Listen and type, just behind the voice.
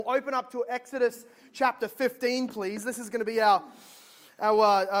Open up to Exodus chapter 15, please. This is going to be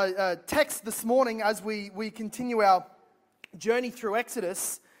our text this morning as we continue our journey through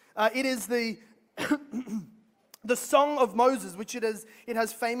Exodus. It is the the Song of Moses, which it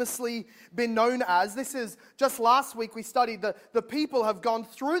has famously been known as. This is, just last week we studied the people have gone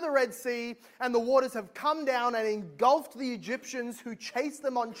through the Red Sea and the waters have come down and engulfed the Egyptians who chased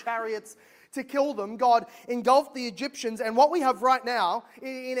them on chariots to kill them. God engulfed the Egyptians, and what we have right now,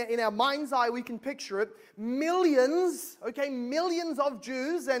 in our mind's eye, we can picture it, millions of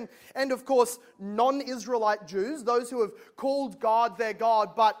Jews, and of course, non-Israelite Jews, those who have called God their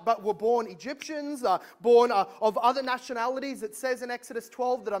God, but were born Egyptians, born of other nationalities. It says in Exodus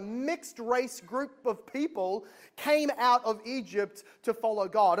 12 that a mixed race group of people came out of Egypt to follow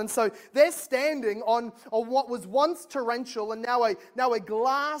God. And so they're standing on what was once torrential and now a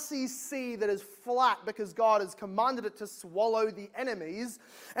glassy sea that is flat because God has commanded it to swallow the enemies.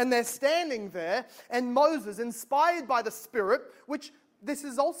 And they're standing there, and Moses, inspired by the Spirit, which this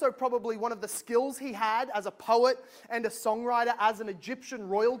is also probably one of the skills he had as a poet and a songwriter as an Egyptian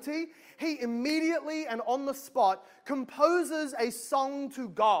royalty, he immediately and on the spot composes a song to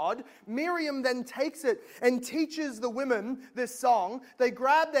God. Miriam then takes it and teaches the women this song. They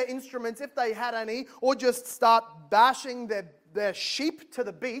grab their instruments, if they had any, or just start bashing their sheep to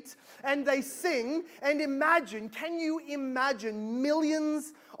the beat, and they sing. And can you imagine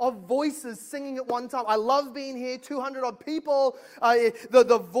millions of voices singing at one time? I love being here, 200 odd people,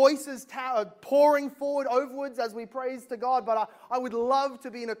 the voices pouring forward overwards as we praise to God, but I would love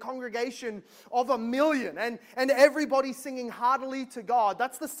to be in a congregation of 1 million and everybody singing heartily to God.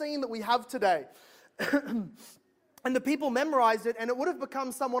 That's the scene that we have today. And the people memorized it, and it would have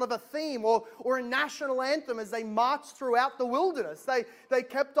become somewhat of a theme or a national anthem as they marched throughout the wilderness. They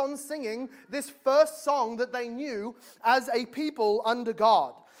kept on singing this first song that they knew as a people under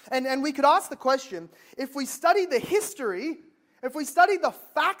God. And we could ask the question, if we studied the history, if we studied the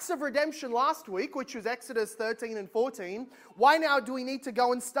facts of redemption last week, which was Exodus 13 and 14, why now do we need to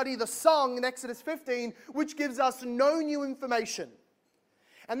go and study the song in Exodus 15, which gives us no new information?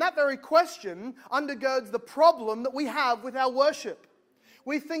 And that very question undergirds the problem that we have with our worship.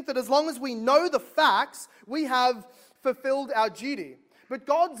 We think that as long as we know the facts, we have fulfilled our duty. But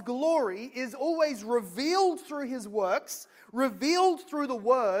God's glory is always revealed through His works, revealed through the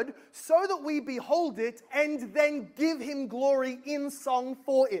Word, so that we behold it and then give Him glory in song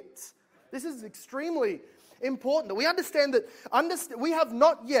for it. This is extremely important, that we understand that we have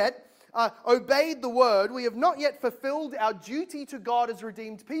not yet obeyed the word. We have not yet fulfilled our duty to God as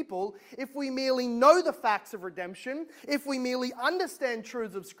redeemed people if we merely know the facts of redemption, if we merely understand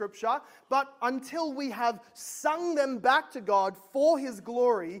truths of Scripture, but until we have sung them back to God for His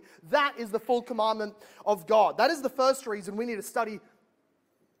glory. That is the full commandment of God. That is the first reason we need to study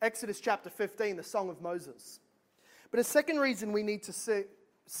Exodus chapter 15, the Song of Moses. But a second reason we need to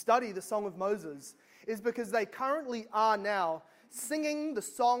study the Song of Moses is because they currently are now singing the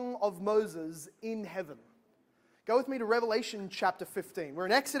Song of Moses in heaven. Go with me to Revelation chapter 15. We're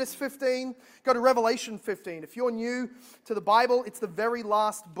in Exodus 15. Go to Revelation 15. If you're new to the Bible, it's the very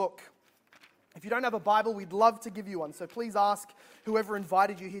last book. If you don't have a Bible, we'd love to give you one. So please ask whoever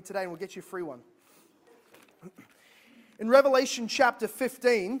invited you here today and we'll get you a free one. In Revelation chapter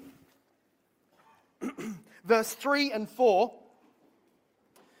 15, verse 3 and 4,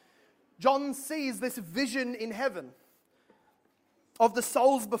 John sees this vision in heaven of the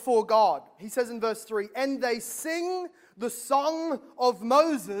souls before God. He says in verse 3, "And they sing the song of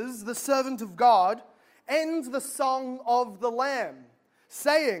Moses, the servant of God, and the song of the Lamb,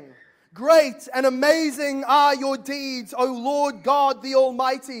 saying, Great and amazing are your deeds, O Lord God the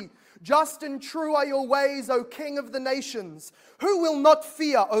Almighty. Just and true are your ways, O King of the nations. Who will not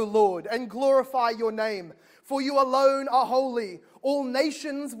fear, O Lord, and glorify your name? For you alone are holy. All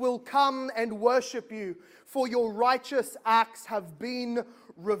nations will come and worship you, for your righteous acts have been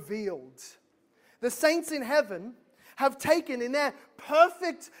revealed." The saints in heaven have taken in their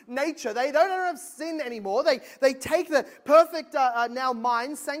perfect nature, they don't have sin anymore, they take the perfect now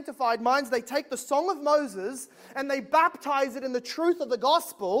minds, sanctified minds, they take the Song of Moses and they baptize it in the truth of the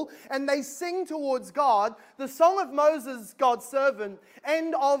gospel, and they sing towards God the Song of Moses, God's servant,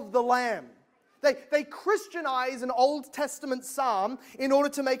 and of the Lamb. They Christianize an Old Testament psalm in order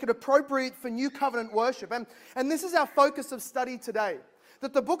to make it appropriate for New Covenant worship. And this is our focus of study today.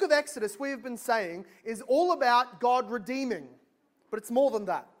 That the book of Exodus, we have been saying, is all about God redeeming. But it's more than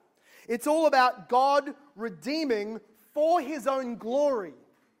that. It's all about God redeeming for His own glory.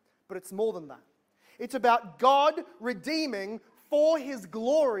 But it's more than that. It's about God redeeming for His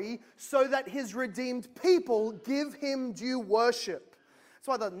glory so that His redeemed people give Him due worship.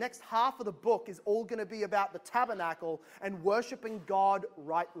 That's why the next half of the book is all going to be about the tabernacle and worshiping God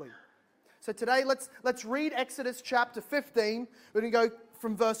rightly. So today, let's read Exodus chapter 15. We're going to go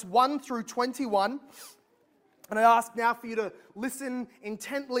from verse 1 through 21. And I ask now for you to listen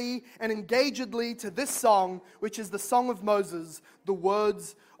intently and engagedly to this song, which is the Song of Moses, the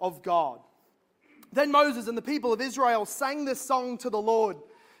words of God. Then Moses and the people of Israel sang this song to the Lord,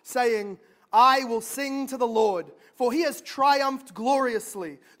 saying, I will sing to the Lord, for he has triumphed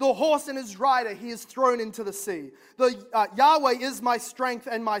gloriously. The horse and his rider he has thrown into the sea. Yahweh is my strength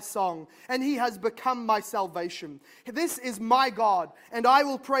and my song, and he has become my salvation. This is my God, and I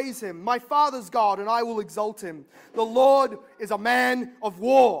will praise him, my father's God, and I will exalt him. The Lord is a man of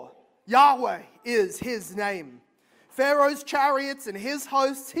war. Yahweh is his name. Pharaoh's chariots and his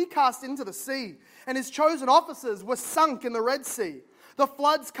hosts he cast into the sea, and his chosen officers were sunk in the Red Sea. The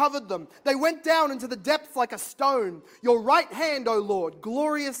floods covered them. They went down into the depths like a stone. Your right hand, O Lord,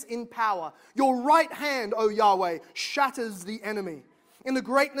 glorious in power. Your right hand, O Yahweh, shatters the enemy. In the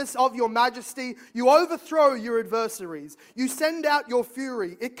greatness of your majesty, you overthrow your adversaries. You send out your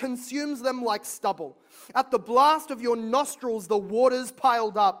fury. It consumes them like stubble. At the blast of your nostrils, the waters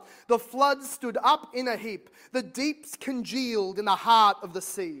piled up. The floods stood up in a heap. The deeps congealed in the heart of the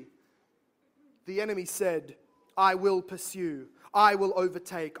sea. The enemy said, I will pursue. I will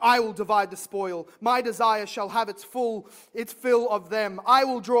overtake. I will divide the spoil. My desire shall have its fill of them. I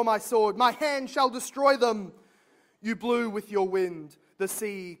will draw my sword. My hand shall destroy them. You blew with your wind. The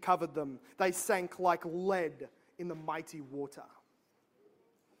sea covered them. They sank like lead in the mighty water.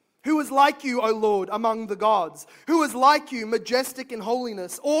 Who is like you, O Lord, among the gods? Who is like you, majestic in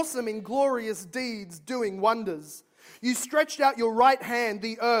holiness, awesome in glorious deeds, doing wonders? You stretched out your right hand,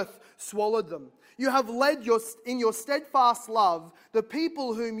 the earth swallowed them. You have led in your steadfast love the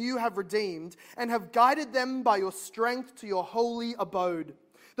people whom you have redeemed, and have guided them by your strength to your holy abode.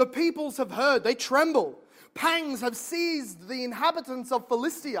 The peoples have heard, they tremble. Pangs have seized the inhabitants of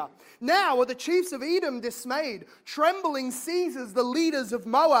Philistia. Now are the chiefs of Edom dismayed. Trembling seizes the leaders of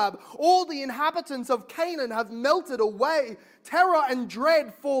Moab. All the inhabitants of Canaan have melted away. Terror and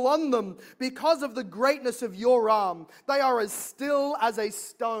dread fall on them because of the greatness of your arm. They are as still as a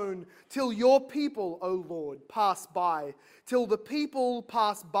stone till your people, O Lord, pass by, till the people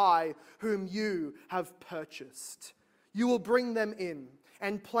pass by whom you have purchased. You will bring them in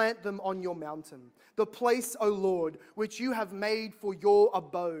and plant them on your mountain, the place, O Lord, which you have made for your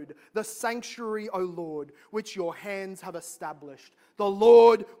abode, the sanctuary, O Lord, which your hands have established. The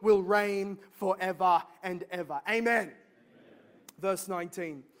Lord will reign forever and ever. Amen. Verse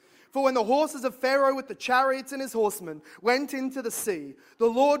 19. For when the horses of Pharaoh with the chariots and his horsemen went into the sea, the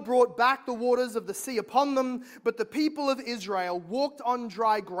Lord brought back the waters of the sea upon them, but the people of Israel walked on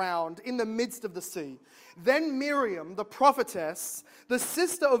dry ground in the midst of the sea. Then Miriam, the prophetess, the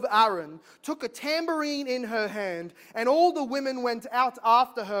sister of Aaron, took a tambourine in her hand, and all the women went out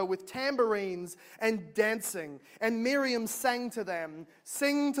after her with tambourines and dancing. And Miriam sang to them,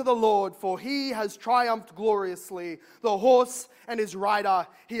 Sing to the Lord, for he has triumphed gloriously. The horse and his rider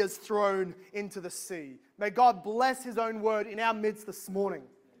he has thrown into the sea. May God bless his own word in our midst this morning.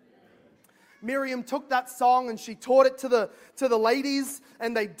 Miriam took that song and she taught it to the ladies,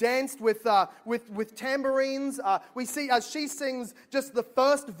 and they danced with tambourines. We see as she sings just the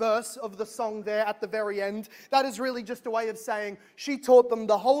first verse of the song there at the very end. That is really just a way of saying she taught them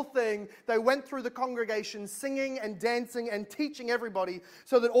the whole thing. They went through the congregation singing and dancing and teaching everybody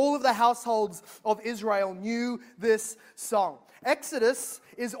so that all of the households of Israel knew this song. Exodus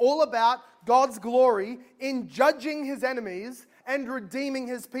is all about God's glory in judging his enemies and redeeming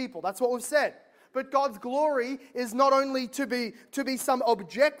his people. That's what we've said. But God's glory is not only to be some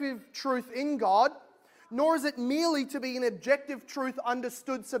objective truth in God, nor is it merely to be an objective truth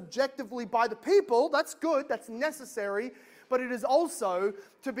understood subjectively by the people. That's good, that's necessary, but it is also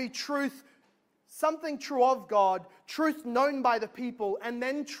to be truth, something true of God, truth known by the people, and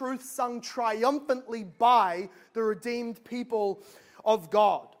then truth sung triumphantly by the redeemed people of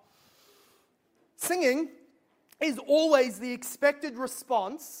God. Singing is always the expected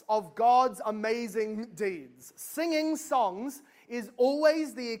response of God's amazing deeds. Singing songs is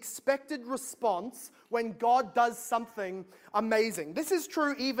always the expected response when God does something amazing. This is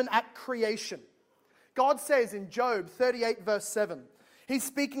true even at creation. God says in Job 38 verse 7, he's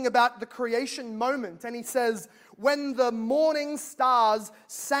speaking about the creation moment, and he says, when the morning stars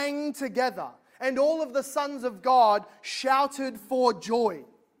sang together and all of the sons of God shouted for joy.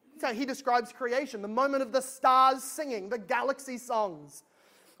 That's how he describes creation, the moment of the stars singing, the galaxy songs.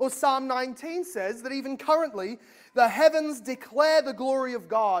 Or Psalm 19 says that even currently, the heavens declare the glory of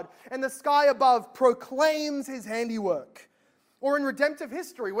God, and the sky above proclaims his handiwork. Or in redemptive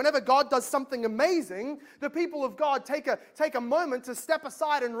history, whenever God does something amazing, the people of God take a moment to step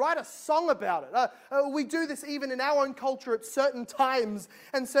aside and write a song about it. We do this even in our own culture at certain times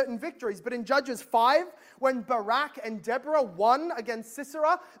and certain victories. But in Judges 5, when Barak and Deborah won against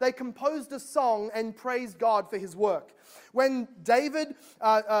Sisera, they composed a song and praised God for his work. When David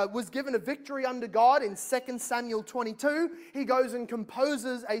was given a victory under God in 2 Samuel 22, he goes and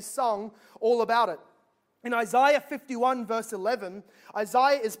composes a song all about it. In Isaiah 51 verse 11,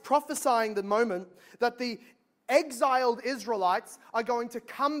 Isaiah is prophesying the moment that the exiled Israelites are going to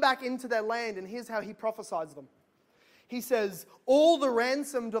come back into their land, and here's how he prophesies them. He says, "All the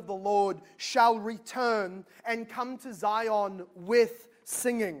ransomed of the Lord shall return and come to Zion with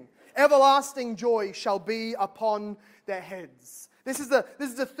singing. Everlasting joy shall be upon their heads." This is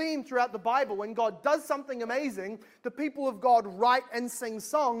the theme throughout the Bible. When God does something amazing, the people of God write and sing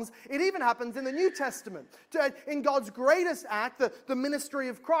songs. It even happens in the New Testament. In God's greatest act, the ministry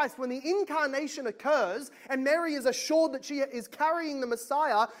of Christ, when the incarnation occurs and Mary is assured that she is carrying the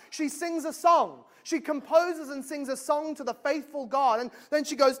Messiah, she sings a song. She composes and sings a song to the faithful God. And then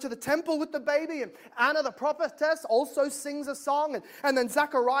she goes to the temple with the baby. And Anna, the prophetess, also sings a song. And then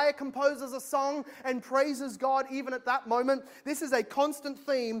Zechariah composes a song and praises God even at that moment. This is a constant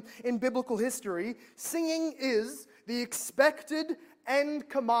theme in biblical history. Singing is the expected and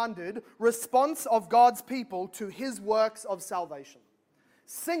commanded response of God's people to his works of salvation.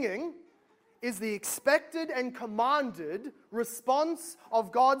 Singing is the expected and commanded response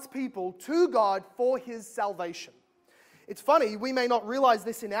of God's people to God for his salvation. It's funny, we may not realize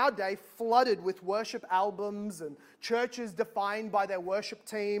this in our day, flooded with worship albums and churches defined by their worship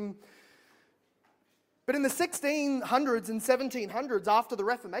team. But in the 1600s and 1700s, after the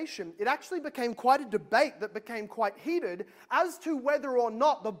Reformation, it actually became quite a debate that became quite heated as to whether or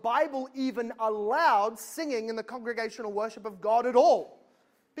not the Bible even allowed singing in the congregational worship of God at all.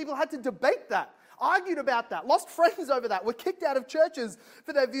 People had to debate that, argued about that, lost friends over that, were kicked out of churches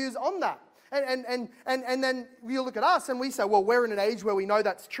for their views on that. And then you look at us and we say, well, we're in an age where we know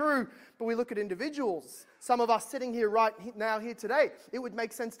that's true, but we look at individuals. Some of us sitting here right now here today, it would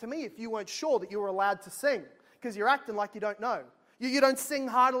make sense to me if you weren't sure that you were allowed to sing, because you're acting like you don't know. You don't sing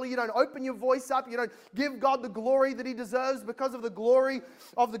heartily, you don't open your voice up, you don't give God the glory that he deserves because of the glory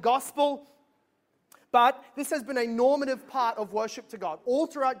of the gospel. But this has been a normative part of worship to God. All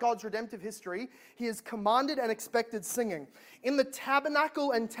throughout God's redemptive history, he has commanded and expected singing. In the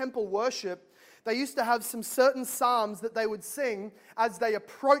tabernacle and temple worship, they used to have some certain psalms that they would sing as they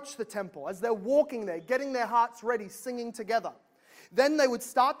approach the temple, as they're walking there, getting their hearts ready, singing together. Then they would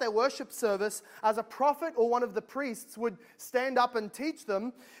start their worship service as a prophet or one of the priests would stand up and teach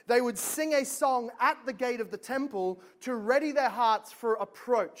them. They would sing a song at the gate of the temple to ready their hearts for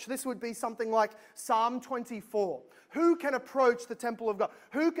approach. This would be something like Psalm 24. Who can approach the temple of God?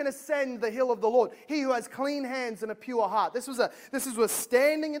 Who can ascend the hill of the Lord? He who has clean hands and a pure heart. This was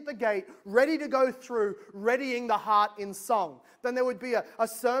standing at the gate, ready to go through, readying the heart in song. Then there would be a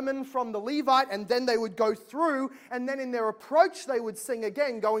sermon from the Levite, and then they would go through, and then in their approach they would sing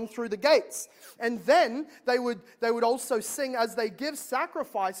again, going through the gates. And then they would also sing as they give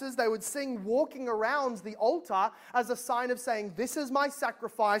sacrifices, they would sing walking around the altar as a sign of saying, this is my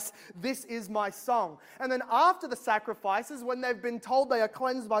sacrifice, this is my song. And then after the sacrifices, when they've been told they are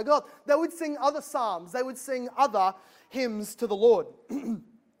cleansed by God, they would sing other psalms, they would sing other hymns to the Lord.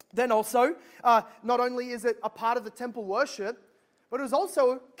 Then also, not only is it a part of the temple worship, but it was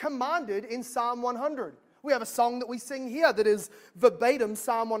also commanded in Psalm 100. We have a song that we sing here that is verbatim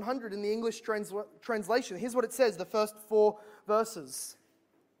Psalm 100 in the English translation. Here's what it says, the first 4 verses.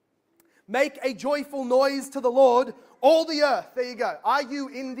 Make a joyful noise to the Lord, all the earth. There you go. Are you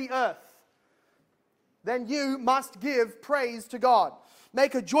in the earth? Then you must give praise to God.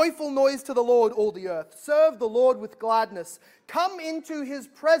 Make a joyful noise to the Lord, all the earth. Serve the Lord with gladness. Come into his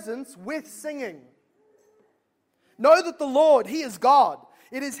presence with singing. Know that the Lord, he is God.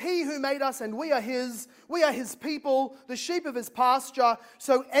 It is he who made us and we are his. We are his people, the sheep of his pasture.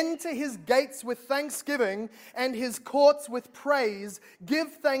 So enter his gates with thanksgiving and his courts with praise.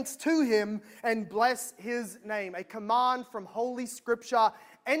 Give thanks to him and bless his name. A command from Holy Scripture.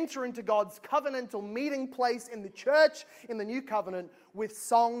 Enter into God's covenantal meeting place in the church, in the new covenant, with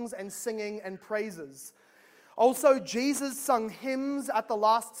songs and singing and praises. Also, Jesus sung hymns at the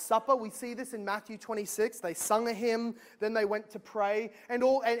Last Supper. We see this in Matthew 26. They sung a hymn, then they went to pray. And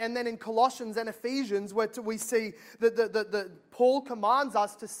then in Colossians and Ephesians, where we see that Paul commands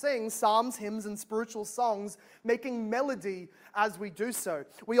us to sing psalms, hymns, and spiritual songs, making melody as we do so.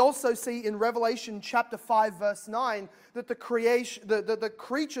 We also see in Revelation chapter 5, verse 9, that the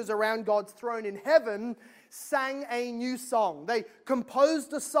creatures around God's throne in heaven sang a new song. They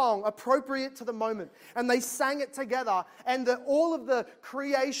composed a song appropriate to the moment, and they sang it together, and all of the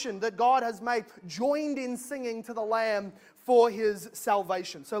creation that God has made joined in singing to the Lamb for his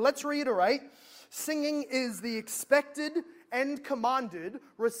salvation. So let's reiterate. Singing is the expected and commanded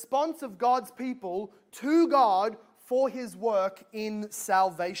response of God's people to God for his work in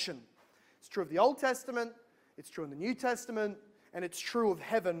salvation. It's true of the Old Testament, it's true in the New Testament, and it's true of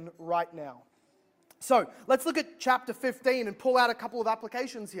heaven right now. So let's look at chapter 15 and pull out a couple of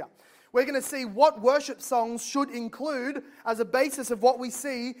applications here. We're going to see what worship songs should include as a basis of what we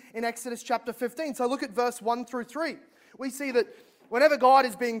see in Exodus chapter 15. So look at verse 1 through 3. We see that whenever God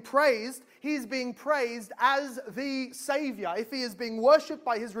is being praised, he is being praised as the Savior. If he is being worshipped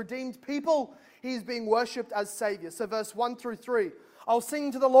by his redeemed people, he is being worshipped as Savior. So verse 1 through 3. I'll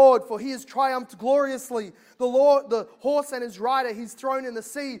sing to the Lord, for he has triumphed gloriously. The horse and his rider he's thrown in the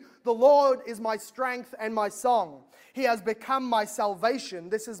sea. The Lord is my strength and my song. He has become my salvation.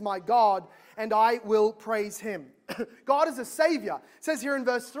 This is my God, and I will praise him. God is a Savior. It says here in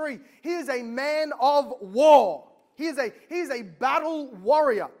verse 3, he is a man of war. He is a battle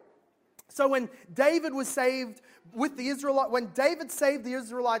warrior. So when David was saved with the Israelites, when David saved the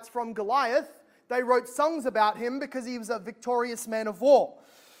Israelites from Goliath, they wrote songs about him because he was a victorious man of war.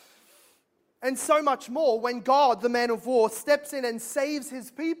 And so much more, when God, the man of war, steps in and saves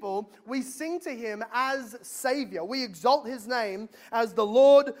his people, we sing to him as Savior. We exalt his name as the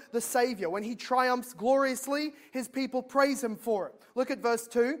Lord, the Savior. When he triumphs gloriously, his people praise him for it. Look at verse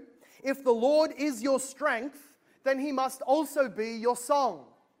 2. If the Lord is your strength, then he must also be your song.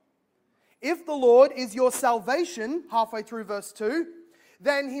 If the Lord is your salvation, halfway through verse 2,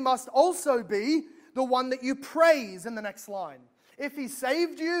 then he must also be the one that you praise in the next line. If he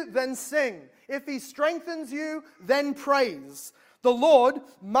saved you, then sing. If he strengthens you, then praise. The Lord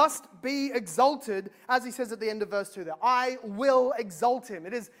must be exalted, as he says at the end of verse 2 there. I will exalt him.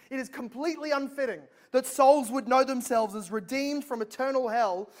 It is completely unfitting that souls would know themselves as redeemed from eternal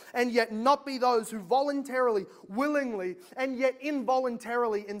hell and yet not be those who voluntarily, willingly, and yet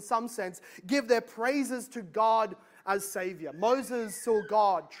involuntarily, in some sense, give their praises to God as Savior. Moses saw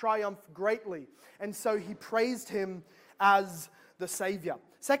God triumph greatly, and so he praised him as the Savior.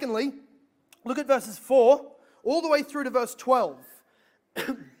 Secondly, look at verses 4 all the way through to verse 12.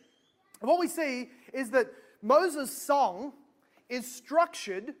 What we see is that Moses' song is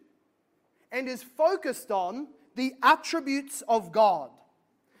structured and is focused on the attributes of God.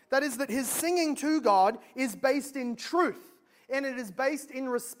 That is, that his singing to God is based in truth, and it is based in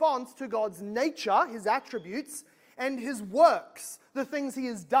response to God's nature, his attributes, and his works, the things he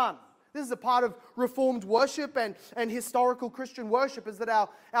has done. This is a part of Reformed worship and historical Christian worship, is that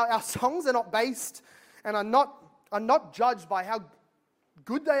our songs are not based and are not judged by how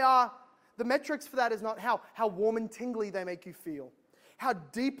good they are. The metrics for that is not how warm and tingly they make you feel, how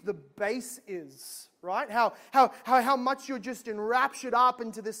deep the bass is, right? How much you're just enraptured up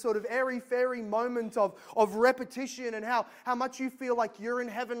into this sort of airy-fairy moment of repetition, and how much you feel like you're in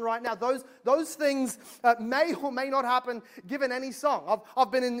heaven right now. Those things may or may not happen given any song.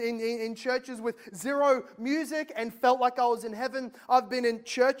 I've been in churches with zero music and felt like I was in heaven. I've been in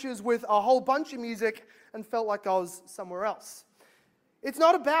churches with a whole bunch of music and felt like I was somewhere else. It's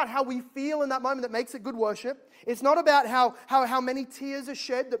not about how we feel in that moment that makes it good worship. It's not about how many tears are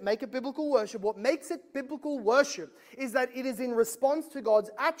shed that make it biblical worship. What makes it biblical worship is that it is in response to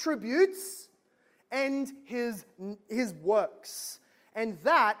God's attributes and his works. And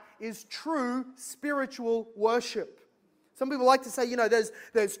that is true spiritual worship. Some people like to say,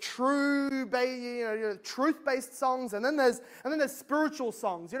 there's true, truth-based songs, and then there's spiritual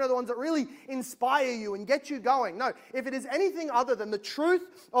songs. The ones that really inspire you and get you going. No, if it is anything other than the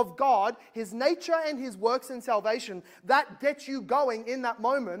truth of God, his nature and his works in salvation, that gets you going in that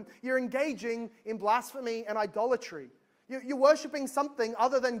moment, you're engaging in blasphemy and idolatry. You're worshiping something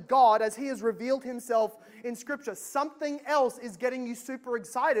other than God as he has revealed himself in Scripture. Something else is getting you super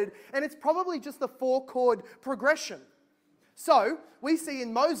excited, and it's probably just the 4-chord progression. So, we see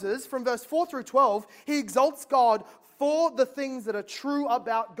in Moses, from verse 4 through 12, he exalts God for the things that are true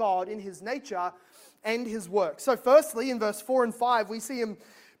about God in his nature and his work. So firstly, in verse 4 and 5, we see him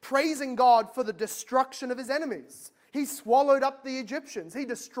praising God for the destruction of his enemies. He swallowed up the Egyptians. He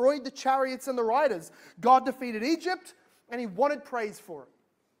destroyed the chariots and the riders. God defeated Egypt, and he wanted praise for it.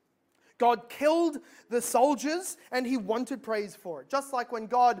 God killed the soldiers, and he wanted praise for it. Just like when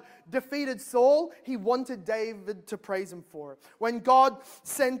God defeated Saul, he wanted David to praise him for it. When God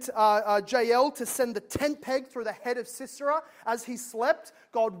sent Jael to send the tent peg through the head of Sisera as he slept,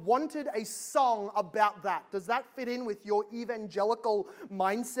 God wanted a song about that. Does that fit in with your evangelical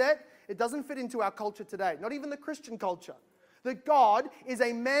mindset? It doesn't fit into our culture today, not even the Christian culture. That God is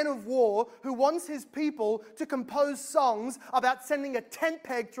a man of war who wants his people to compose songs about sending a tent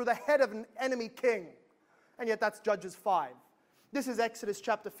peg through the head of an enemy king. And yet that's Judges 5. This is Exodus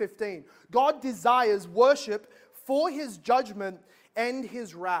chapter 15. God desires worship for his judgment and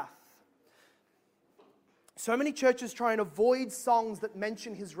his wrath. So many churches try and avoid songs that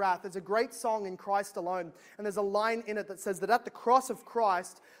mention his wrath. There's a great song in Christ Alone, and there's a line in it that says that at the cross of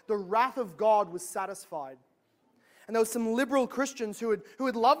Christ, the wrath of God was satisfied. And there were some liberal Christians who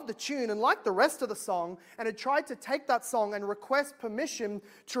had loved the tune and liked the rest of the song and had tried to take that song and request permission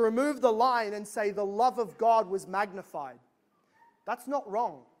to remove the line and say the love of God was magnified. That's not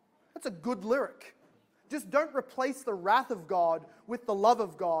wrong. That's a good lyric. Just don't replace the wrath of God with the love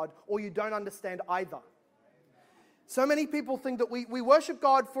of God, or you don't understand either. So many people think that we worship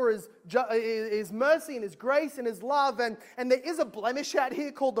God for his mercy and his grace and his love, and there is a blemish out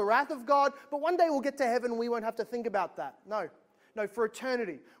here called the wrath of God, but one day we'll get to heaven and we won't have to think about that. No, for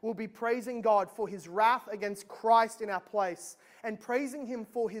eternity, we'll be praising God for his wrath against Christ in our place and praising him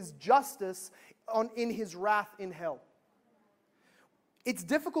for his justice in his wrath in hell. It's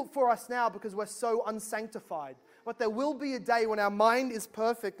difficult for us now because we're so unsanctified. But there will be a day when our mind is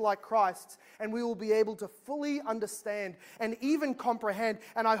perfect like Christ's, and we will be able to fully understand and even comprehend.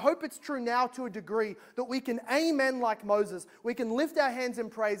 And I hope it's true now to a degree that we can amen like Moses. We can lift our hands in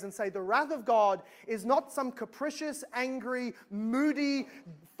praise and say the wrath of God is not some capricious, angry, moody,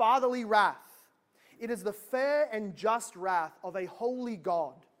 fatherly wrath. It is the fair and just wrath of a holy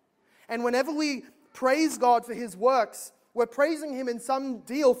God. And whenever we praise God for his works, we're praising him in some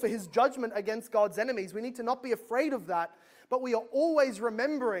deal for his judgment against God's enemies. We need to not be afraid of that, but we are always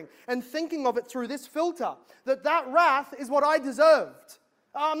remembering and thinking of it through this filter, that wrath is what I deserved.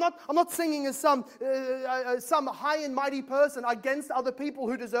 I'm not singing as some high and mighty person against other people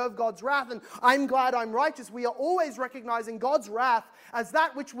who deserve God's wrath, and I'm glad I'm righteous. We are always recognizing God's wrath as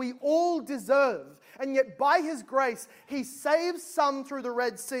that which we all deserve. And yet by his grace, he saves some through the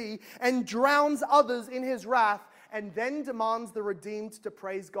Red Sea and drowns others in his wrath, and then demands the redeemed to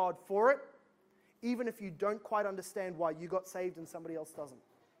praise God for it, even if you don't quite understand why you got saved and somebody else doesn't.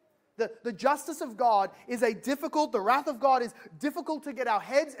 The justice of God is the wrath of God is difficult to get our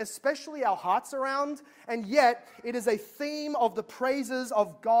heads, especially our hearts around, and yet it is a theme of the praises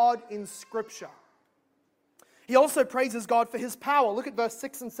of God in Scripture. He also praises God for his power. Look at verse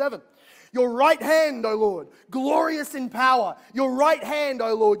 6 and 7. Your right hand, O Lord, glorious in power. Your right hand,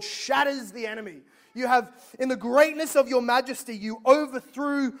 O Lord, shatters the enemy. You have, in the greatness of your majesty, you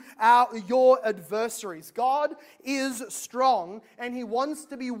overthrew your adversaries. God is strong, and he wants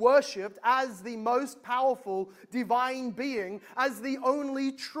to be worshipped as the most powerful divine being, as the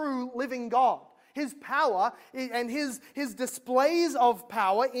only true living God. His power and his displays of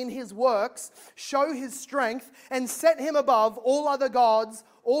power in his works show his strength and set him above all other gods,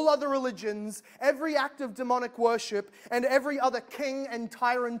 all other religions, every act of demonic worship, and every other king and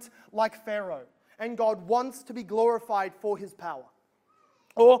tyrant like Pharaoh. And God wants to be glorified for his power.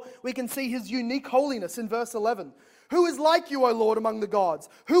 Or we can see his unique holiness in verse 11. Who is like you, O Lord, among the gods?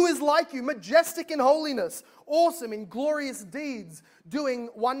 Who is like you, majestic in holiness, awesome in glorious deeds, doing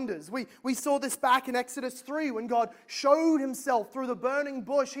wonders? We saw this back in Exodus 3 when God showed himself through the burning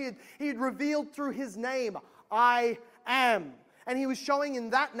bush. He had revealed through his name, I am. And he was showing in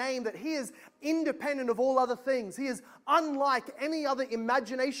that name that he is independent of all other things. He is unlike any other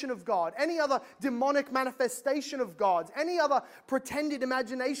imagination of God, any other demonic manifestation of God, any other pretended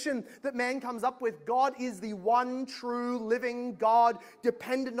imagination that man comes up with. God is the one true living God,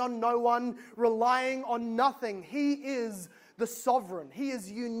 dependent on no one, relying on nothing. He is the sovereign. He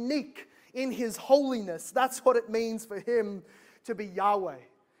is unique in his holiness. That's what it means for him to be Yahweh.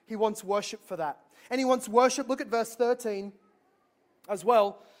 He wants worship for that. And he wants worship, look at verse 13 as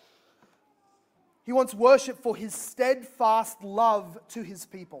well. He wants worship for his steadfast love to his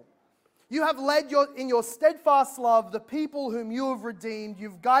people. You have led in your steadfast love the people whom you have redeemed.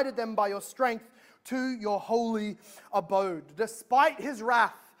 You've guided them by your strength to your holy abode. Despite his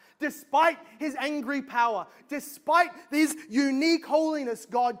wrath, despite his angry power, despite his unique holiness,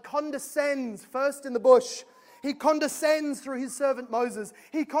 God condescends first in the bush. He condescends through his servant Moses.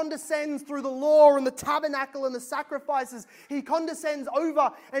 He condescends through the law and the tabernacle and the sacrifices. He condescends over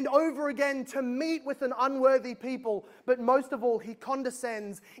and over again to meet with an unworthy people. But most of all, he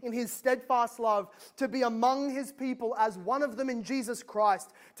condescends in his steadfast love to be among his people as one of them in Jesus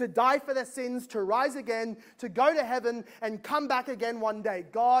Christ, to die for their sins, to rise again, to go to heaven and come back again one day.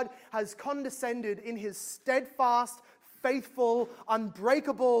 God has condescended in his steadfast, faithful,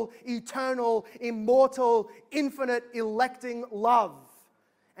 unbreakable, eternal, immortal, infinite, electing love.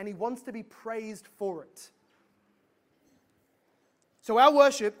 and he wants to be praised for it. So our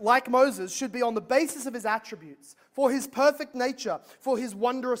worship, like Moses, should be on the basis of his attributes, for his perfect nature, for his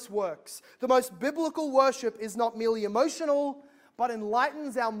wondrous works. The most biblical worship is not merely emotional, but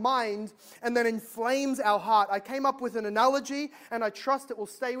enlightens our mind and then inflames our heart. I came up with an analogy, and I trust it will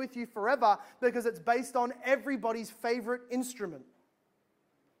stay with you forever because it's based on everybody's favorite instrument.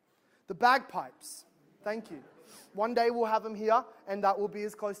 The bagpipes. Thank you. One day we'll have them here, and that will be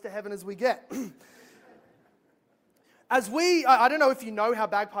as close to heaven as we get. I don't know if you know how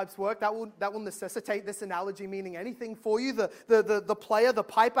bagpipes work. That will necessitate this analogy meaning anything for you. The player, the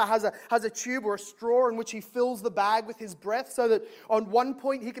piper, has a tube or a straw in which he fills the bag with his breath, so that on one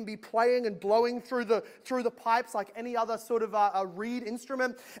point he can be playing and blowing through the pipes like any other sort of a reed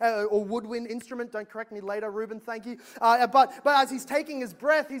instrument or woodwind instrument. Don't correct me later, Ruben. Thank you. But as he's taking his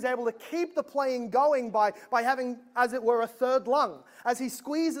breath, he's able to keep the playing going by having, as it were, a third lung. As he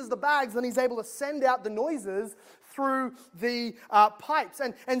squeezes the bags, then he's able to send out the noises through the pipes.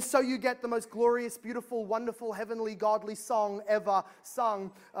 And so you get the most glorious, beautiful, wonderful, heavenly, godly song ever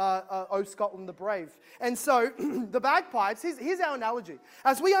sung, O Scotland the Brave. And so the bagpipes, here's our analogy.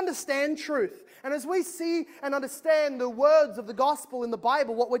 As we understand truth, and as we see and understand the words of the gospel in the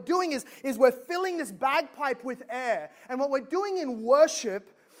Bible, what we're doing is we're filling this bagpipe with air. And what we're doing in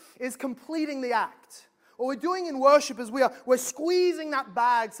worship is completing the act. What we're doing in worship is we're squeezing that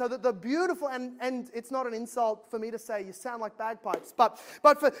bag so that the beautiful, and it's not an insult for me to say you sound like bagpipes, but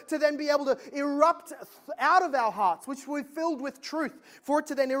to then be able to erupt out of our hearts, which we're filled with truth, for it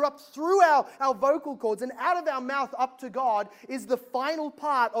to then erupt through our vocal cords and out of our mouth up to God is the final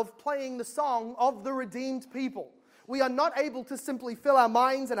part of playing the song of the redeemed people. We are not able to simply fill our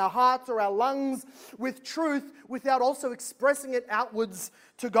minds and our hearts or our lungs with truth without also expressing it outwards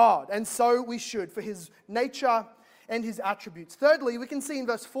to God. And so we should, for his nature and his attributes. Thirdly, we can see in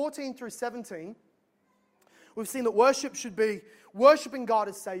verse 14 through 17, we've seen that worship should be worshiping God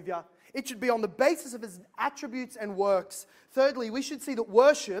as Savior. It should be on the basis of his attributes and works. Thirdly, we should see that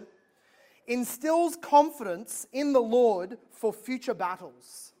worship instills confidence in the Lord for future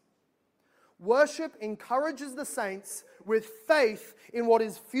battles. Worship encourages the saints with faith in what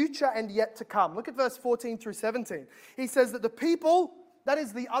is future and yet to come. Look at verse 14 through 17. He says that the people, that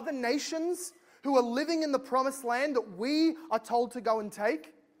is the other nations who are living in the promised land that we are told to go and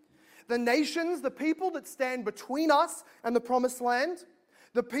take, the nations, the people that stand between us and the promised land,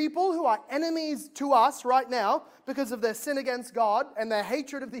 the people who are enemies to us right now because of their sin against God and their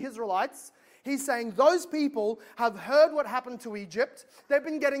hatred of the Israelites, he's saying those people have heard what happened to Egypt. They've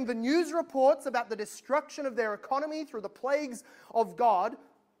been getting the news reports about the destruction of their economy through the plagues of God.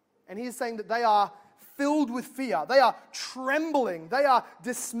 And he's saying that they are filled with fear. They are trembling. They are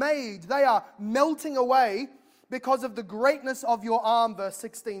dismayed. They are melting away because of the greatness of your arm, verse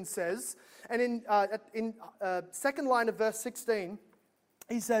 16 says. And in second line of verse 16,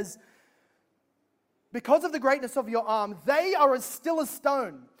 he says, because of the greatness of your arm, they are as still as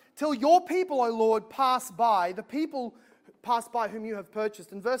stone. Till your people, O Lord, pass by, the people pass by whom you have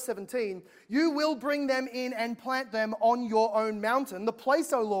purchased. In verse 17, you will bring them in and plant them on your own mountain, the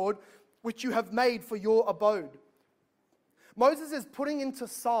place, O Lord, which you have made for your abode. Moses is putting into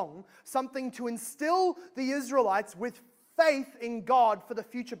song something to instill the Israelites with faith in God for the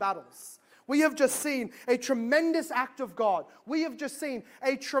future battles. We have just seen a tremendous act of God. We have just seen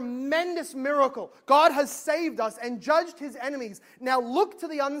a tremendous miracle. God has saved us and judged his enemies. Now look to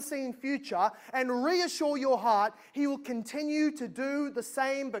the unseen future and reassure your heart he will continue to do the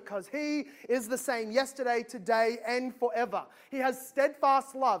same because he is the same yesterday, today, and forever. He has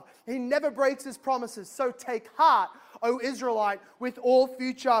steadfast love. He never breaks his promises. So take heart, O Israelite, with all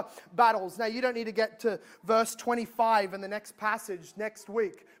future battles. Now, you don't need to get to verse 25 in the next passage next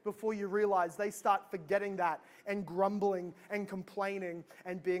week before you realize they start forgetting that and grumbling and complaining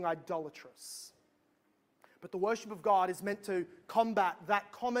and being idolatrous. But the worship of God is meant to combat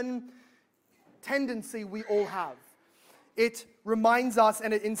that common tendency we all have. It reminds us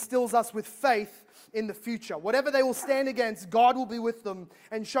and it instills us with faith in the future. Whatever they will stand against, God will be with them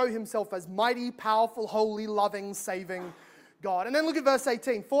and show himself as mighty, powerful, holy, loving, saving God. And then look at verse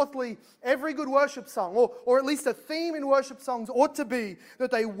 18. Fourthly, every good worship song, or at least a theme in worship songs ought to be that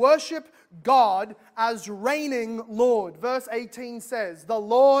they worship God as reigning Lord. Verse 18 says, the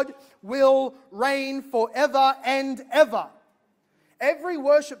Lord will reign forever and ever. Every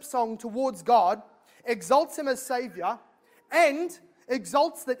worship song towards God exalts him as Savior and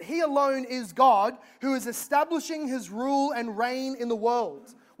exalts that he alone is God who is establishing his rule and reign in the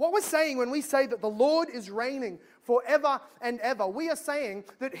world. What we're saying when we say that the Lord is reigning forever and ever, we are saying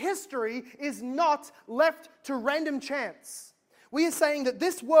that history is not left to random chance. We are saying that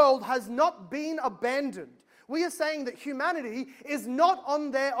this world has not been abandoned. We are saying that humanity is not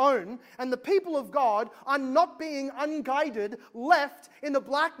on their own, and the people of God are not being unguided, left in the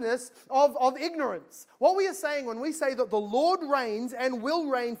blackness of ignorance. What we are saying when we say that the Lord reigns and will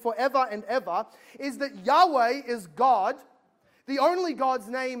reign forever and ever is that Yahweh is God. The only God's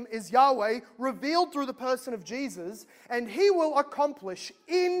name is Yahweh, revealed through the person of Jesus, and He will accomplish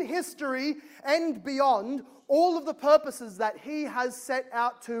in history and beyond all of the purposes that He has set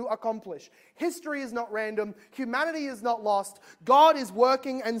out to accomplish. History is not random. Humanity is not lost. God is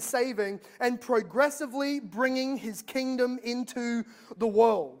working and saving and progressively bringing His kingdom into the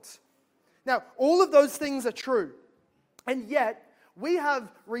world. Now, all of those things are true, and yet we have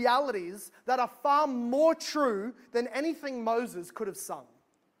realities that are far more true than anything Moses could have sung.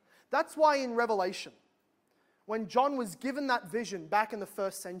 That's why in Revelation, when John was given that vision back in the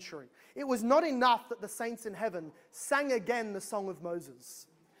first century, it was not enough that the saints in heaven sang again the song of Moses.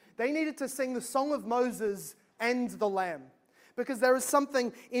 They needed to sing the song of Moses and the Lamb, because there is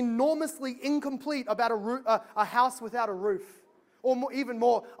something enormously incomplete about a house without a roof, or even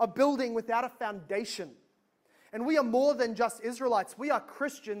more, a building without a foundation. And we are more than just Israelites. We are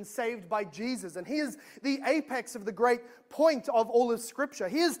Christians saved by Jesus. And He is the apex of the great point of all of Scripture.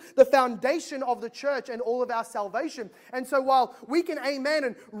 He is the foundation of the church and all of our salvation. And so while we can amen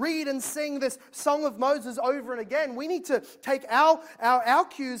and read and sing this song of Moses over and again, we need to take our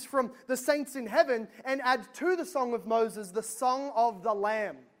cues from the saints in heaven and add to the song of Moses the song of the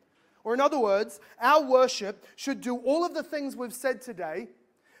Lamb. Or in other words, our worship should do all of the things we've said today,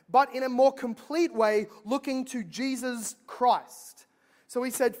 but in a more complete way, looking to Jesus Christ. So we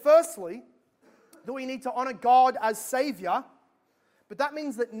said, firstly, that we need to honor God as Savior, but that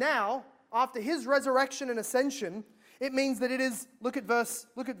means that now, after His resurrection and ascension, it means that it is, look at verse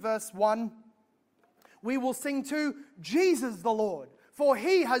 1, we will sing to Jesus the Lord, for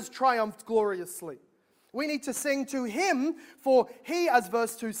He has triumphed gloriously. We need to sing to Him, for He, as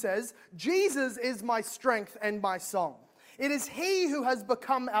verse 2 says, Jesus is my strength and my song. It is He who has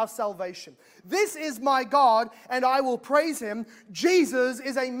become our salvation. This is my God, and I will praise Him. Jesus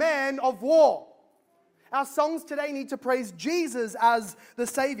is a man of war. Our songs today need to praise Jesus as the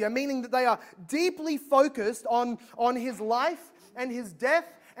Savior, meaning that they are deeply focused on His life and His death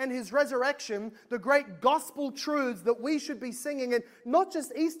and His resurrection, the great gospel truths that we should be singing in not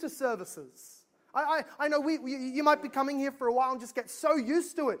just Easter services. I know you might be coming here for a while and just get so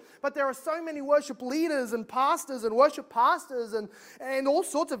used to it, but there are so many worship leaders and pastors and worship pastors and all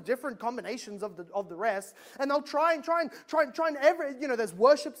sorts of different combinations of the rest, and they'll try and there's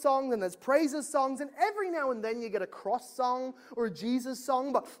worship songs and there's praises songs, and every now and then you get a cross song or a Jesus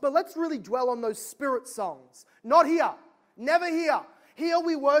song, but let's really dwell on those spirit songs. Not here, never here. Here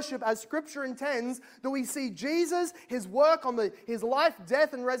we worship as Scripture intends, that we see Jesus, His work on His life,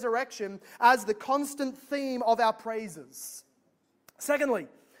 death, and resurrection as the constant theme of our praises. Secondly,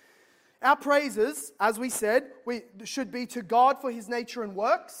 our praises, as we said, should be to God for His nature and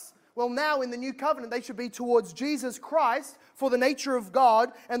works. Well, now in the new covenant, they should be towards Jesus Christ for the nature of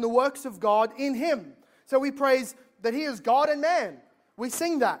God and the works of God in Him. So we praise that He is God and man. We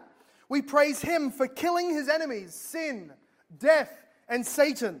sing that. We praise Him for killing His enemies, sin, death, and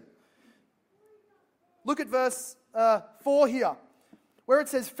Satan. Look at verse 4 here, where it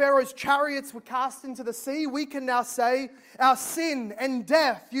says, Pharaoh's chariots were cast into the sea. We can now say, our sin and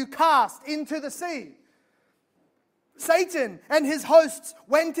death you cast into the sea. Satan and his hosts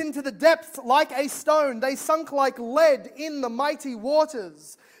went into the depths like a stone. They sunk like lead in the mighty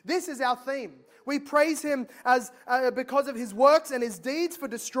waters. This is our theme. We praise Him as because of His works and His deeds for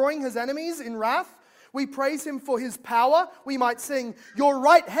destroying His enemies in wrath. We praise Him for His power. We might sing, your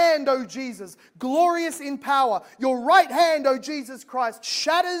right hand, O Jesus, glorious in power. Your right hand, O Jesus Christ,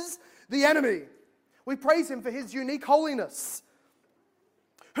 shatters the enemy. We praise Him for His unique holiness.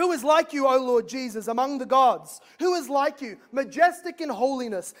 Who is like you, O Lord Jesus, among the gods? Who is like you, majestic in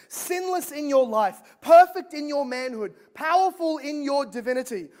holiness, sinless in your life, perfect in your manhood, powerful in your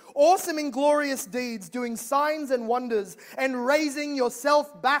divinity, awesome in glorious deeds, doing signs and wonders, and raising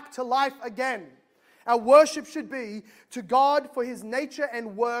yourself back to life again? Our worship should be to God for His nature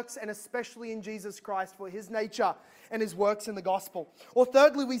and works, and especially in Jesus Christ for His nature and His works in the gospel. Or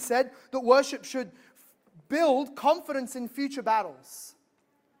thirdly, we said that worship should build confidence in future battles.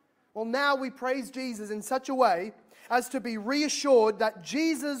 Well, now we praise Jesus in such a way as to be reassured that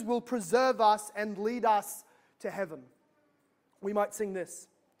Jesus will preserve us and lead us to heaven. We might sing this.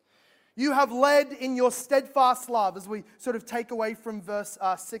 You have led in your steadfast love, as we sort of take away from verse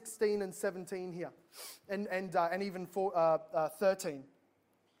 16 and 17 here, and even 13.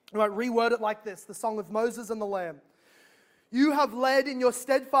 We might reword it like this, the song of Moses and the Lamb. You have led in your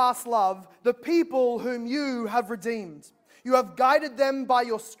steadfast love the people whom you have redeemed. You have guided them by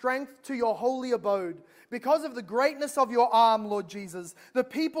your strength to your holy abode. Because of the greatness of your arm, Lord Jesus, the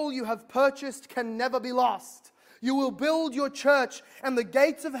people you have purchased can never be lost. You will build your church, and the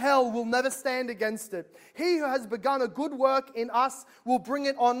gates of hell will never stand against it. He who has begun a good work in us will bring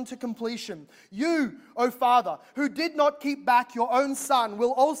it on to completion. You, O Father, who did not keep back your own Son,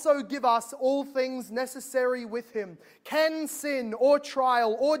 will also give us all things necessary with him. Can sin or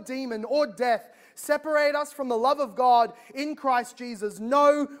trial or demon or death separate us from the love of God in Christ Jesus?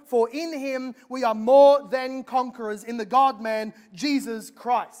 No, for in him we are more than conquerors in the God-man, Jesus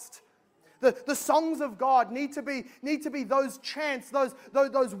Christ. The songs of God need to be those chants,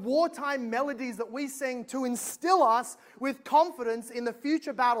 those wartime melodies that we sing to instill us with confidence in the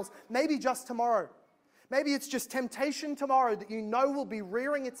future battles. Maybe just tomorrow. Maybe it's just temptation tomorrow that you know will be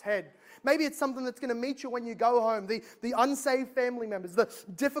rearing its head. Maybe it's something that's going to meet you when you go home, the unsaved family members, the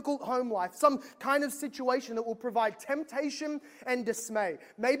difficult home life, some kind of situation that will provide temptation and dismay.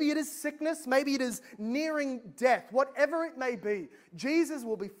 Maybe it is sickness, maybe it is nearing death, whatever it may be. Jesus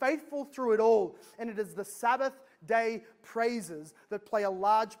will be faithful through it all, and it is the Sabbath day praises that play a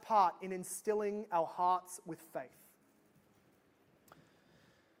large part in instilling our hearts with faith.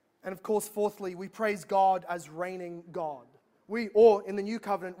 And of course, fourthly, we praise God as reigning God. Or in the New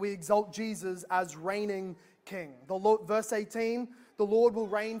Covenant, we exalt Jesus as reigning King. Verse 18, the Lord will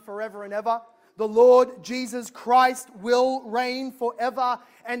reign forever and ever. The Lord Jesus Christ will reign forever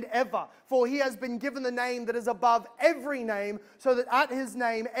and ever. For he has been given the name that is above every name, so that at his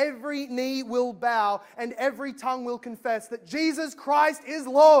name every knee will bow and every tongue will confess that Jesus Christ is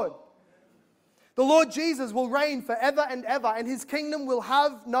Lord. The Lord Jesus will reign forever and ever, and his kingdom will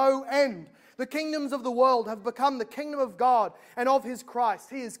have no end. The kingdoms of the world have become the kingdom of God and of his Christ.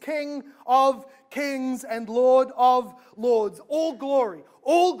 He is King of kings and Lord of lords. All glory,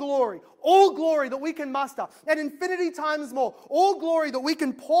 all glory, all glory that we can muster, and infinity times more, all glory that we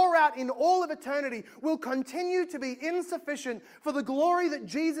can pour out in all of eternity will continue to be insufficient for the glory that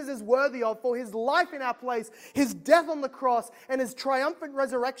Jesus is worthy of, for his life in our place, his death on the cross, and his triumphant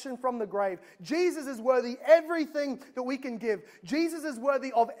resurrection from the grave. Jesus is worthy everything that we can give. Jesus is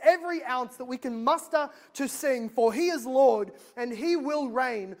worthy of every ounce that we can muster to sing, for he is Lord and he will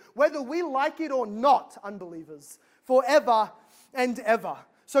reign, whether we like it or not, unbelievers, forever and ever.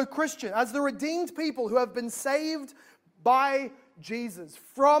 So Christian, as the redeemed people who have been saved by Jesus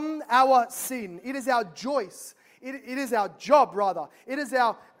from our sin, it is our choice, it is our job rather, it is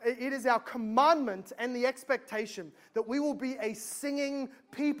our commandment and the expectation that we will be a singing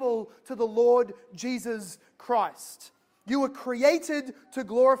people to the Lord Jesus Christ. You were created to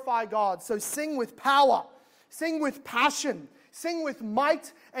glorify God, so sing with power, sing with passion, sing with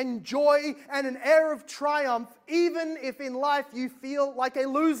might and joy and an air of triumph, even if in life you feel like a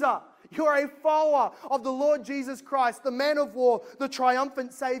loser. You are a follower of the Lord Jesus Christ, the man of war, the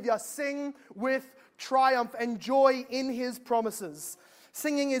triumphant Savior. Sing with triumph and joy in his promises.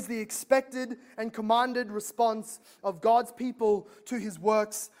 Singing is the expected and commanded response of God's people to his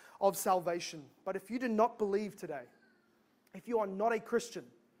works of salvation. But if you do not believe today, if you are not a Christian,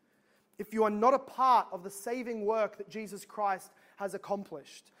 if you are not a part of the saving work that Jesus Christ has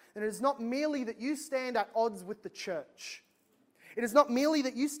accomplished, then it is not merely that you stand at odds with the church. It is not merely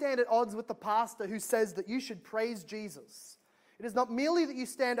that you stand at odds with the pastor who says that you should praise Jesus. It is not merely that you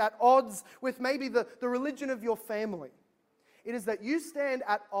stand at odds with maybe the religion of your family. It is that you stand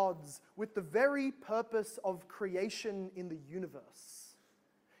at odds with the very purpose of creation in the universe.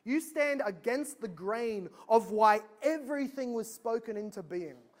 You stand against the grain of why everything was spoken into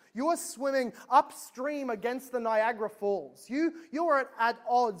being. You are swimming upstream against the Niagara Falls. You are at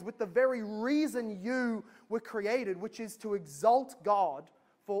odds with the very reason you were created, which is to exalt God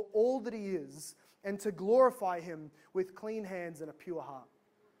for all that he is and to glorify him with clean hands and a pure heart.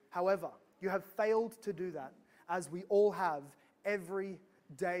 However, you have failed to do that, as we all have every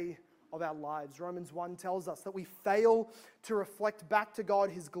day of our lives. Romans 1 tells us that we fail to reflect back to God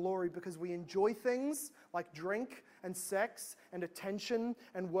his glory because we enjoy things like drink and sex and attention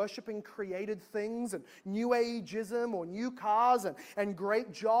and worshiping created things and new ageism or new cars and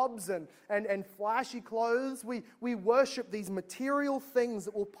great jobs and flashy clothes. We worship these material things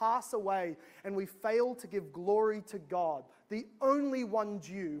that will pass away, and we fail to give glory to God, the only one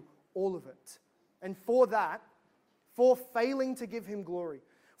due all of it. And for that, for failing to give him glory,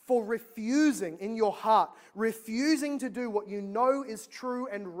 for refusing in your heart, refusing to do what you know is true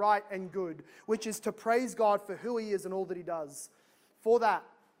and right and good, which is to praise God for who he is and all that he does. For that,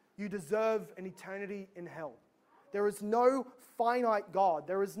 you deserve an eternity in hell. There is no finite God.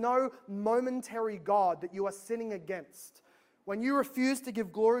 There is no momentary God that you are sinning against. When you refuse to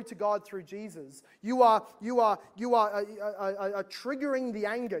give glory to God through Jesus, you are triggering the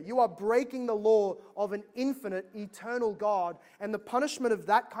anger. You are breaking the law of an infinite, eternal God. And the punishment of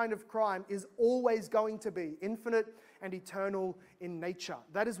that kind of crime is always going to be infinite and eternal in nature.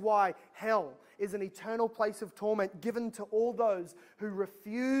 That is why hell is an eternal place of torment given to all those who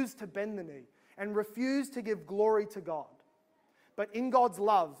refuse to bend the knee and refuse to give glory to God. But in God's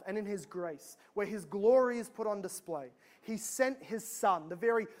love and in His grace, where His glory is put on display, He sent His Son, the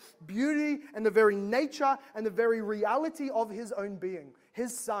very beauty and the very nature and the very reality of His own being.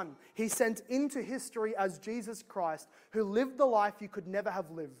 His Son, He sent into history as Jesus Christ, who lived the life you could never have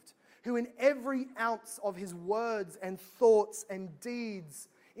lived, who in every ounce of His words and thoughts and deeds,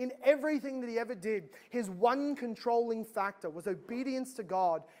 in everything that He ever did, His one controlling factor was obedience to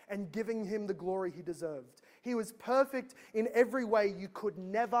God and giving Him the glory He deserved. He was perfect in every way you could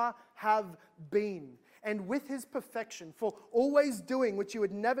never have been. And with His perfection, for always doing what you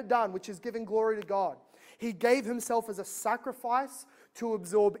had never done, which is giving glory to God, He gave Himself as a sacrifice to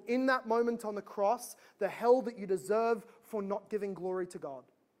absorb in that moment on the cross the hell that you deserve for not giving glory to God,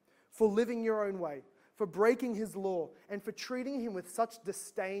 for living your own way, for breaking His law, and for treating Him with such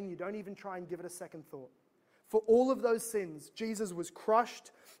disdain you don't even try and give it a second thought. For all of those sins, Jesus was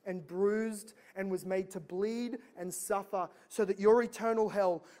crushed and bruised and was made to bleed and suffer so that your eternal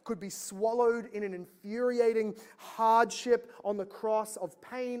hell could be swallowed in an infuriating hardship on the cross of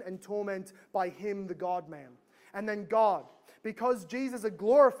pain and torment by Him, the God-man. And then God, because Jesus had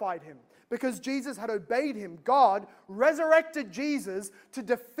glorified Him, because Jesus had obeyed Him, God resurrected Jesus to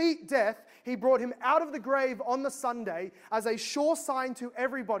defeat death. He brought Him out of the grave on the Sunday as a sure sign to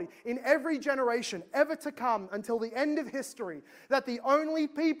everybody in every generation ever to come until the end of history that the only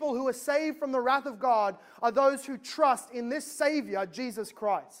people who are saved from the wrath of God are those who trust in this Savior, Jesus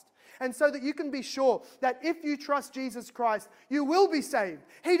Christ. And so that you can be sure that if you trust Jesus Christ, you will be saved.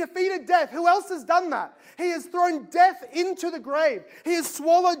 He defeated death. Who else has done that? He has thrown death into the grave. He has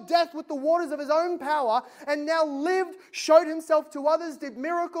swallowed death with the waters of His own power and now lived, showed Himself to others, did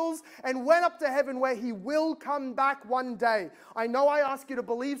miracles, and went up to heaven where He will come back one day. I know I ask you to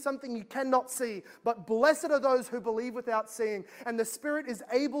believe something you cannot see, but blessed are those who believe without seeing. And the Spirit is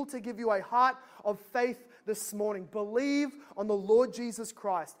able to give you a heart of faith this morning. Believe on the Lord Jesus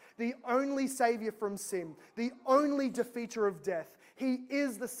Christ, the only Savior from sin, the only defeater of death. He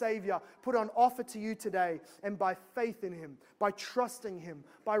is the Savior put on offer to you today. And by faith in Him, by trusting Him,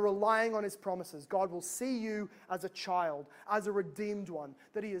 by relying on His promises, God will see you as a child, as a redeemed one,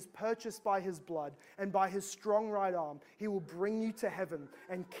 that He has purchased by His blood, and by His strong right arm, He will bring you to heaven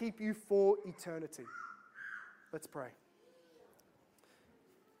and keep you for eternity. Let's pray.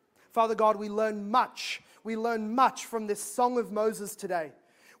 Father God, we learn much. We learn much from this song of Moses today.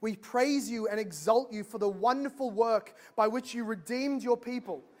 We praise You and exalt You for the wonderful work by which You redeemed Your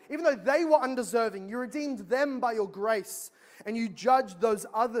people. Even though they were undeserving, You redeemed them by Your grace, and You judged those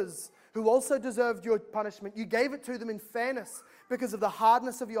others who also deserved Your punishment. You gave it to them in fairness because of the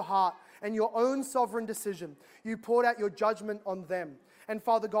hardness of Your heart and Your own sovereign decision. You poured out Your judgment on them. And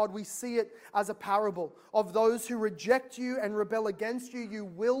Father God, we see it as a parable of those who reject You and rebel against You. You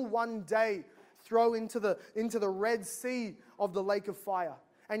will one day throw into the Red Sea of the lake of fire.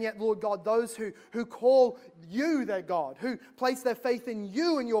 And yet, Lord God, those who call You their God, who place their faith in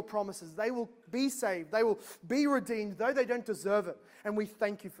You and Your promises, they will be saved. They will be redeemed, though they don't deserve it. And we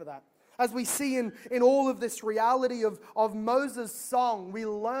thank You for that. As we see in all of this reality of Moses' song, we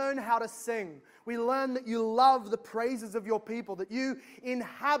learn how to sing. We learn that You love the praises of Your people, that You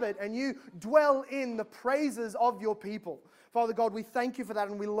inhabit and You dwell in the praises of Your people. Father God, we thank You for that,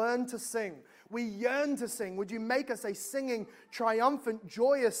 and we learn to sing. We yearn to sing. Would You make us a singing, triumphant,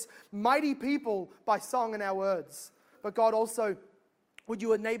 joyous, mighty people by song and our words? But God, also, would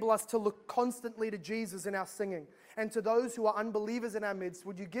You enable us to look constantly to Jesus in our singing? And to those who are unbelievers in our midst,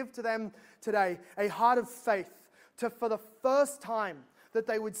 would You give to them today a heart of faith to, for the first time, that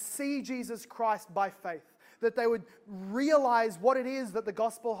they would see Jesus Christ by faith, that they would realize what it is that the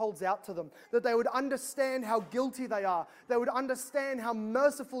gospel holds out to them, that they would understand how guilty they are, they would understand how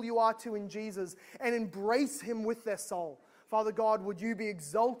merciful You are to in Jesus, and embrace Him with their soul. Father God, would You be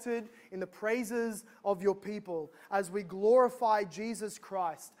exalted in the praises of Your people as we glorify Jesus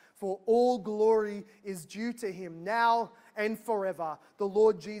Christ, for all glory is due to Him now and forever. The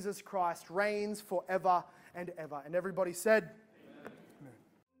Lord Jesus Christ reigns forever and ever. And everybody said,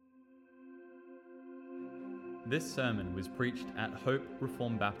 This sermon was preached at Hope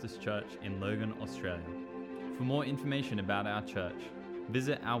Reformed Baptist Church in Logan, Australia. For more information about our church,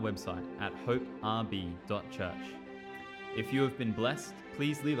 visit our website at hoperb.church. If you have been blessed,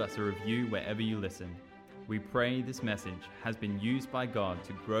 please leave us a review wherever you listen. We pray this message has been used by God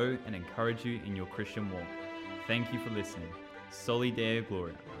to grow and encourage you in your Christian walk. Thank you for listening. Soli Deo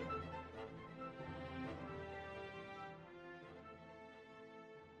Gloria.